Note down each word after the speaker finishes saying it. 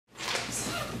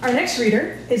Our next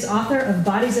reader is author of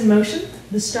Bodies in Motion,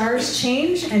 The Stars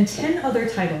Change, and 10 other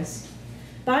titles.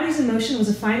 Bodies in Motion was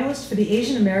a finalist for the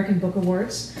Asian American Book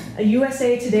Awards, a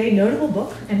USA Today notable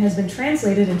book, and has been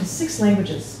translated into 6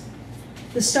 languages.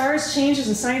 The Stars Change is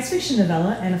a science fiction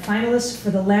novella and a finalist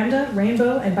for the Lambda,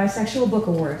 Rainbow, and Bisexual Book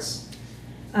Awards.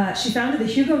 She founded the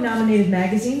Hugo-nominated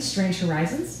magazine Strange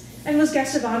Horizons and was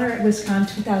guest of honor at WisCon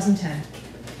 2010.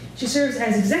 She serves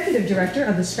as executive director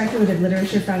of the Speculative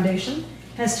Literature Foundation,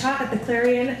 has taught at the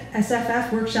Clarion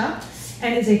SFF workshop,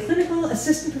 and is a clinical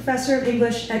assistant professor of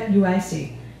English at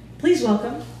UIC. Please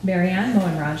welcome Anne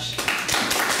Mohanraj.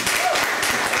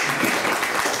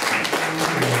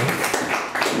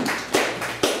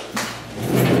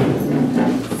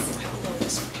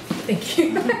 Thank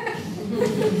you.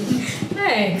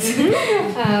 Thanks.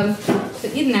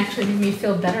 But you didn't actually make me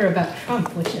feel better about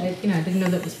Trump, which I didn't know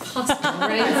that was possible,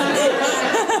 right?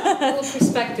 A little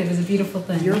perspective is a beautiful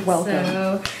thing. You're welcome.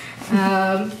 So,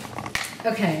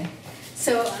 okay.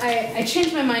 So I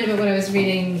changed my mind about what I was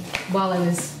reading while I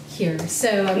was here.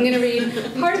 So I'm going to read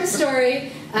part of the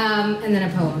story and then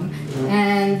a poem.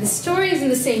 And the story is in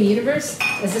the same universe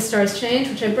as The Stars Change,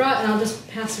 which I brought, and I'll just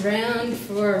pass around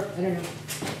for, I don't know,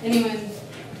 anyone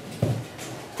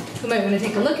who might want to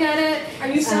take a look at it. Are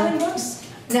you selling books?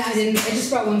 No, I didn't. I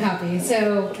just brought one copy,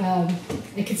 so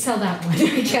I could sell that one,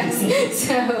 I guess.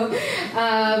 So,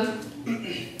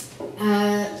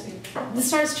 The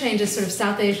Stars Change is sort of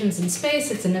South Asians in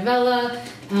space. It's a novella,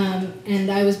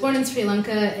 and I was born in Sri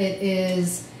Lanka. It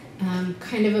is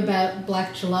kind of about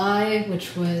Black July,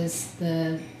 which was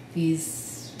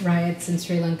these riots in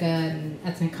Sri Lanka and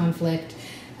ethnic conflict,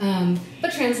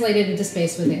 but translated into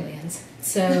space with aliens.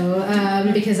 So,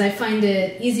 because I find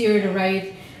it easier to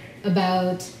write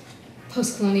about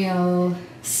post-colonial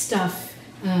stuff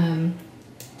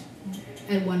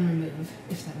at one remove,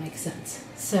 if that makes sense.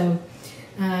 So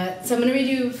I'm going to read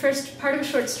you first part of a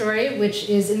short story, which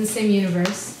is in the same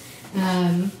universe,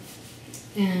 and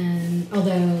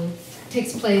although it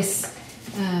takes place,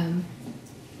 I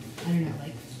don't know,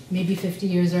 like maybe 50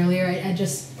 years earlier,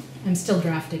 I'm still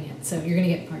drafting it, so you're going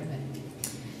to get part of it.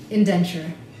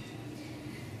 Indenture.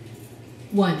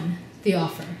 1. The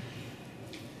Offer.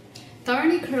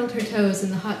 Tharani curled her toes in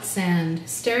the hot sand,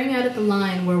 staring out at the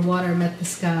line where water met the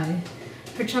sky.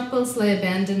 Her chappals lay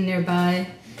abandoned nearby.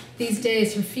 These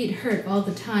days her feet hurt all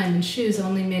the time, and shoes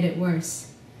only made it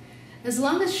worse. As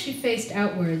long as she faced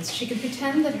outwards, she could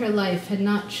pretend that her life had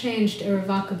not changed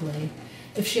irrevocably,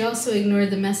 if she also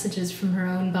ignored the messages from her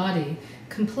own body,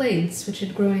 complaints which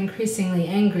had grown increasingly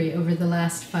angry over the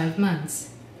last 5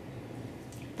 months.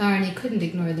 Tharani couldn't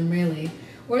ignore them, really,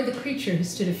 or the creature who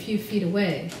stood a few feet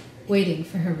away, waiting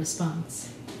for her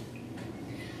response.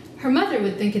 Her mother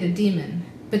would think it a demon,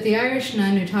 but the Irish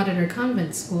nun who taught at her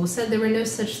convent school said there were no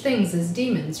such things as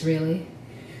demons, really.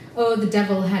 Oh, the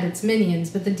devil had its minions,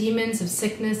 but the demons of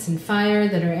sickness and fire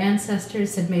that our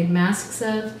ancestors had made masks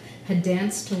of, had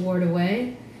danced to ward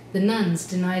away, the nuns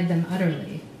denied them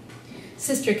utterly.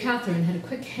 Sister Catherine had a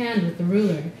quick hand with the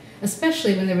ruler,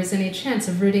 especially when there was any chance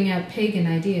of rooting out pagan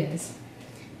ideas.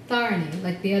 Tharani,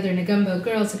 like the other Negumbo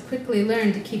girls, had quickly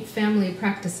learned to keep family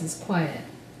practices quiet.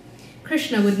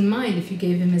 Krishna wouldn't mind if you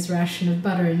gave him his ration of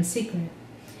butter in secret,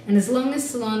 and as long as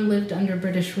Ceylon lived under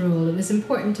British rule, it was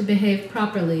important to behave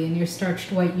properly in your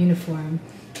starched white uniform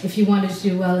if you wanted to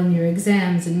do well in your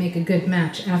exams and make a good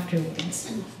match afterwards.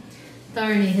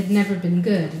 Tharani had never been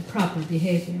good at proper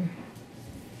behavior.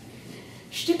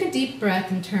 She took a deep breath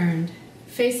and turned,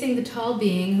 facing the tall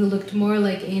being who looked more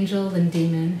like angel than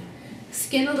demon.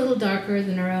 Skin a little darker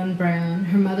than her own brown,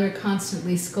 her mother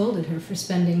constantly scolded her for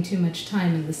spending too much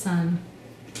time in the sun.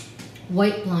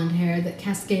 White blonde hair that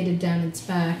cascaded down its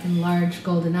back and large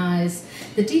golden eyes.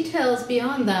 The details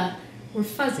beyond that were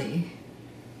fuzzy.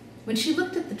 When she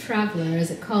looked at the traveler, as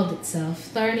it called itself,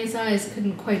 Tharani's eyes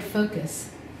couldn't quite focus.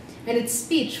 And its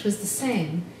speech was the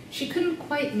same. She couldn't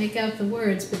quite make out the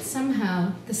words, but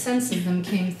somehow the sense of them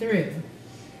came through.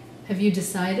 Have you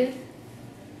decided?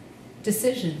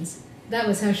 Decisions. That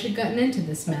was how she'd gotten into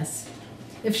this mess.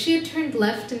 If she had turned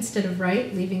left instead of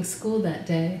right, leaving school that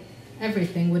day,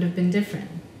 everything would have been different.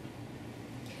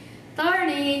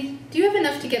 Tharani, do you have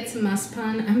enough to get some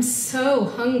maspan? I'm so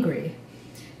hungry.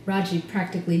 Raji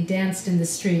practically danced in the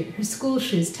street, her school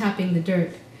shoes tapping the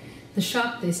dirt. The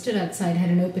shop they stood outside had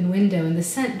an open window, and the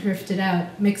scent drifted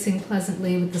out, mixing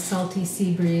pleasantly with the salty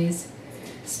sea breeze.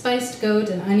 Spiced goat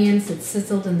and onions that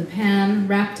sizzled in the pan,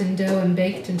 wrapped in dough and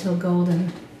baked until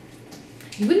golden.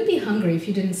 You wouldn't be hungry if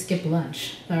you didn't skip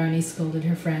lunch, Tharani scolded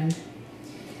her friend.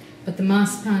 But the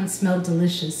maspan smelled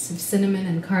delicious, of cinnamon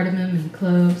and cardamom and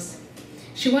cloves.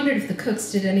 She wondered if the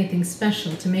cooks did anything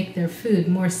special to make their food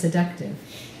more seductive.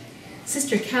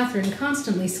 Sister Catherine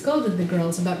constantly scolded the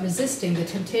girls about resisting the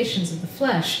temptations of the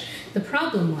flesh. The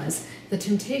problem was, the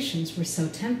temptations were so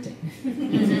tempting.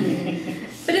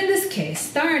 But in this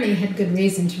case, Tharani had good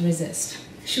reason to resist.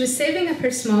 She was saving up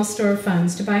her small store of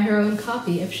funds to buy her own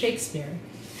copy of Shakespeare.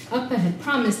 Appa had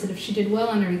promised that if she did well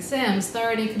on her exams,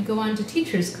 Tharani could go on to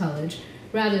teacher's college,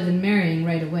 rather than marrying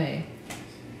right away.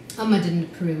 Amma didn't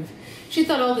approve. She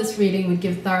thought all this reading would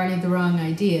give Tharani the wrong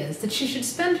ideas, that she should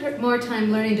spend more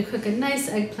time learning to cook a nice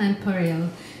eggplant porridge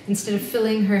instead of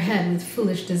filling her head with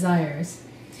foolish desires.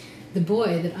 The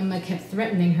boy that Amma kept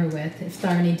threatening her with, if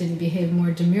Tharani didn't behave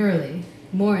more demurely,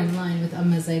 more in line with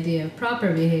Amma's idea of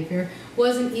proper behavior,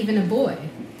 wasn't even a boy.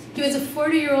 He was a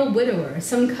 40-year-old widower,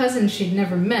 some cousin she'd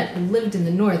never met who lived in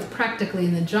the north, practically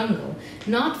in the jungle.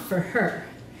 Not for her.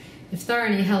 If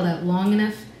Tharani held out long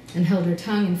enough and held her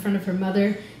tongue in front of her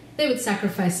mother, they would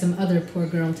sacrifice some other poor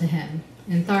girl to him,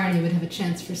 and Tharani would have a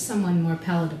chance for someone more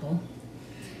palatable.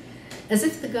 As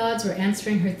if the gods were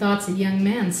answering her thoughts, a young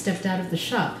man stepped out of the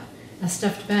shop, a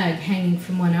stuffed bag hanging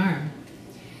from one arm.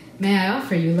 "May I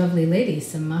offer you, lovely lady,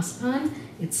 some maspan?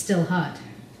 It's still hot."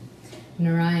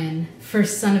 Narayan,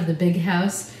 first son of the big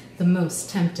house, the most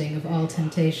tempting of all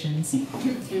temptations.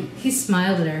 He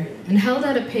smiled at her and held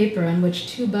out a paper on which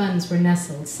 2 buns were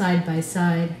nestled side by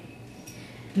side.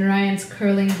 Narayan's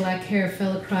curling black hair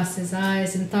fell across his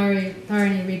eyes, and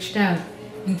Tharani reached out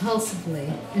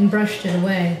impulsively and brushed it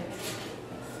away.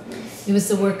 It was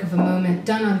the work of a moment,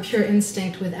 done on pure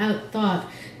instinct without thought.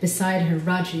 Beside her,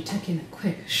 Raji took in a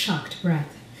quick, shocked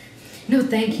breath. "No,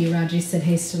 thank you," Raji said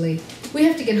hastily. "We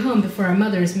have to get home before our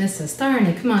mothers miss us.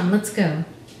 Tharani, come on, let's go."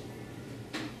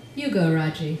 "You go,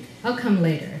 Raji. I'll come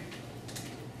later."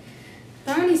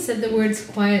 Tharani said the words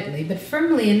quietly, but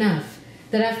firmly enough,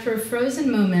 that after a frozen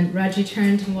moment, Raji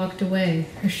turned and walked away,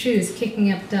 her shoes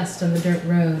kicking up dust on the dirt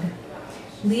road,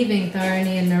 leaving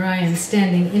Tharani and Narayan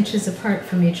standing inches apart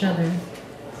from each other.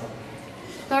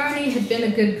 Tharani had been a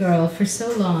good girl for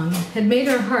so long, had made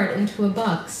her heart into a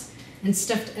box, and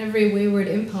stuffed every wayward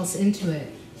impulse into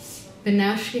it. But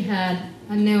now she had,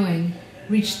 unknowing,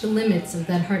 reached the limits of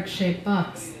that heart-shaped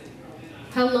box.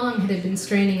 How long had it been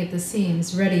straining at the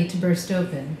seams, ready to burst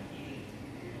open?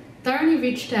 Tharani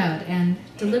reached out and,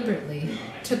 deliberately,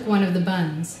 took one of the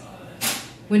buns.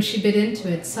 When she bit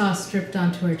into it, sauce dripped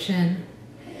onto her chin.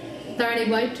 Tharani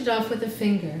wiped it off with a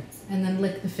finger, and then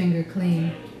licked the finger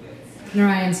clean.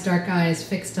 Narayan's dark eyes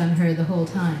fixed on her the whole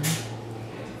time.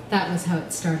 That was how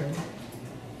it started.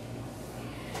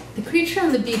 The creature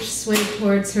on the beach swayed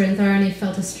towards her, and Tharani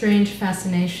felt a strange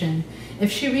fascination.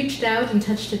 If she reached out and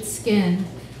touched its skin,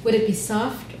 would it be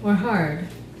soft or hard,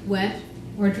 wet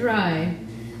or dry?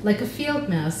 Like a field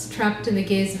mouse trapped in the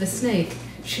gaze of a snake,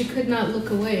 she could not look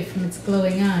away from its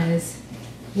glowing eyes.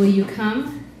 "Will you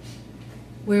come?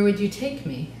 Where would you take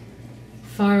me?"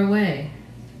 "Far away."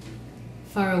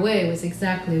 Far away was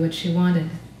exactly what she wanted.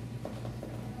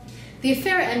 The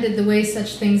affair ended the way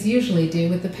such things usually do,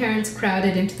 with the parents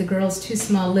crowded into the girls' 2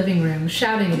 small living rooms,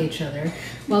 shouting at each other,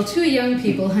 while 2 young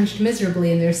people hunched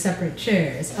miserably in their separate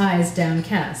chairs, eyes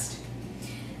downcast.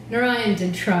 Narayan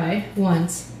did try,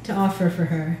 once, to offer for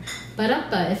her. "But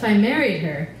Appa, if I married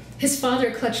her..." His father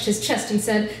clutched his chest and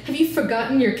said, "Have you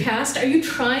forgotten your caste? Are you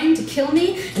trying to kill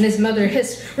me?" And his mother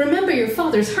hissed, "Remember your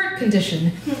father's heart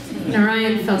condition."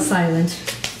 Narayan fell silent.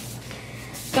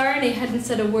 Tharani hadn't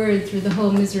said a word through the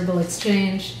whole miserable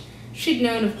exchange. She'd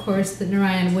known, of course, that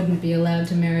Narayan wouldn't be allowed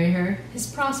to marry her. His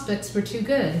prospects were too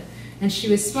good, and she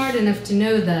was smart enough to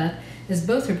know that, as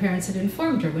both her parents had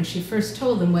informed her when she first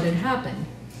told them what had happened.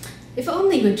 If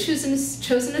only you had chosen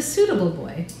a suitable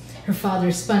boy. Her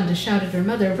father spun to shout at her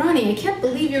mother, "Rani, I can't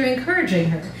believe you're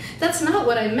encouraging her. That's not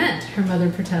what I meant," her mother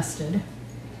protested.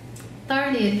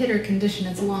 Tharani had hid her condition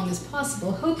as long as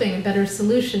possible, hoping a better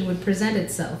solution would present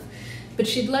itself. But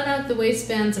she'd let out the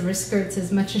waistbands of her skirts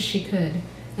as much as she could,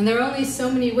 and there are only so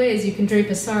many ways you can drape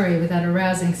a sari without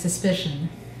arousing suspicion.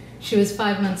 She was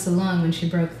 5 months along when she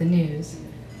broke the news.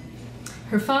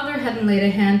 Her father hadn't laid a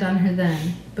hand on her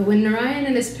then, but when Narayan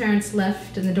and his parents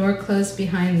left and the door closed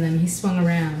behind them, he swung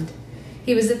around.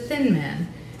 He was a thin man,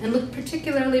 and looked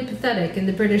particularly pathetic in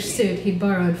the British suit he'd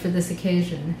borrowed for this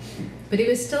occasion. But he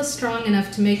was still strong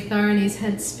enough to make Tharani's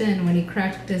head spin when he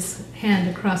cracked his hand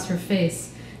across her face,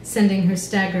 sending her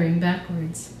staggering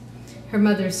backwards. Her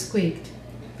mother squeaked,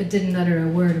 but didn't utter a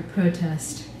word of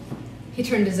protest. He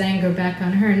turned his anger back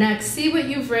on her. "Next, see what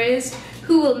you've raised?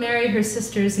 Who will marry her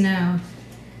sisters now?"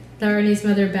 Tharani's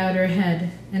mother bowed her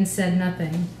head and said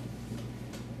nothing.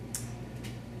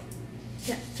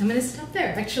 Yeah, I'm going to stop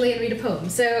there, actually, and read a poem.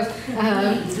 So,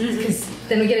 because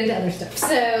then we get into other stuff.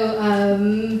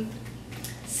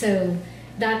 So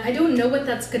that, I don't know what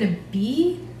that's going to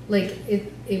be. Like,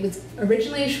 it was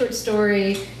originally a short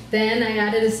story, then I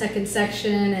added a second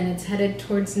section, and it's headed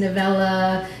towards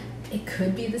novella. It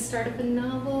could be the start of a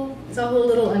novel. It's all a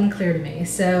little unclear to me.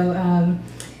 So,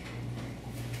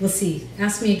 we'll see.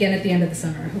 Ask me again at the end of the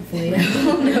summer. Hopefully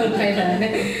I'll know by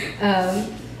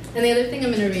then. And the other thing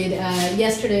I'm going to read,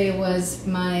 yesterday was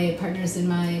my partner's in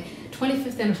my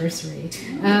 25th anniversary. So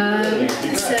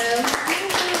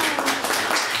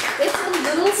it's a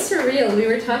little surreal. We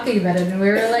were talking about it, and we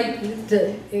were like,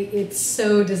 it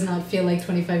so does not feel like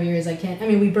 25 years. I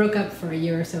mean, we broke up for a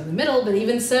year or so in the middle, but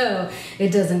even so,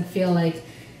 it doesn't feel like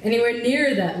anywhere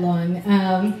near that long.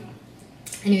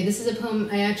 Anyway, this is a poem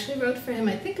I actually wrote for him,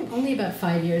 I think I'm only about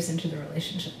 5 years into the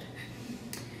relationship.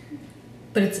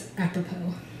 But it's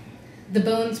apropos. The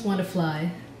bones want to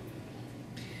fly.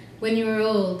 When you are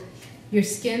old, your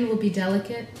skin will be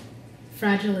delicate,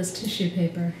 fragile as tissue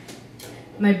paper.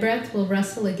 My breath will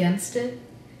rustle against it.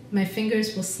 My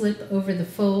fingers will slip over the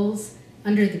folds,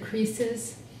 under the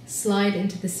creases, slide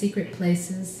into the secret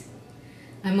places.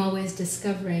 I'm always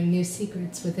discovering new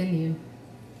secrets within you.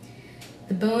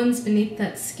 The bones beneath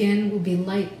that skin will be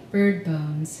light bird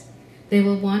bones. They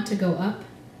will want to go up,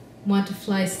 want to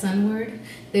fly sunward.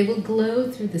 They will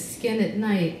glow through the skin at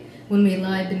night when we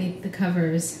lie beneath the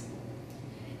covers.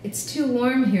 It's too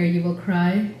warm here, you will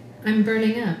cry. I'm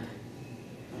burning up.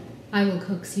 I will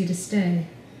coax you to stay.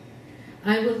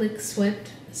 I will lick sweat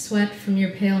from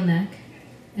your pale neck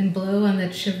and blow on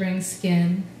that shivering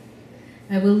skin.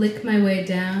 I will lick my way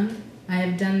down. I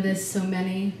have done this so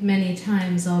many, many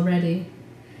times already.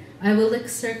 I will lick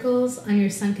circles on your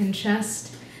sunken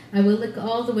chest. I will lick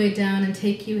all the way down and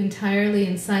take you entirely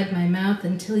inside my mouth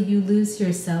until you lose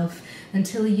yourself,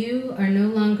 until you are no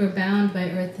longer bound by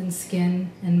earth and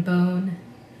skin and bone.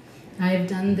 I have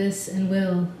done this and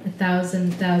will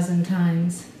 1,000,000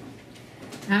 times.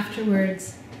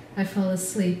 Afterwards, I fall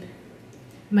asleep,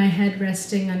 my head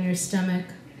resting on your stomach,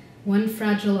 one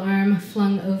fragile arm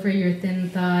flung over your thin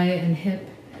thigh and hip.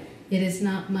 It is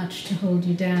not much to hold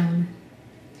you down.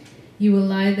 You will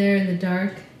lie there in the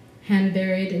dark, hand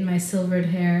buried in my silvered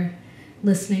hair,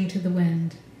 listening to the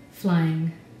wind,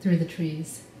 flying through the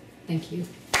trees. Thank you.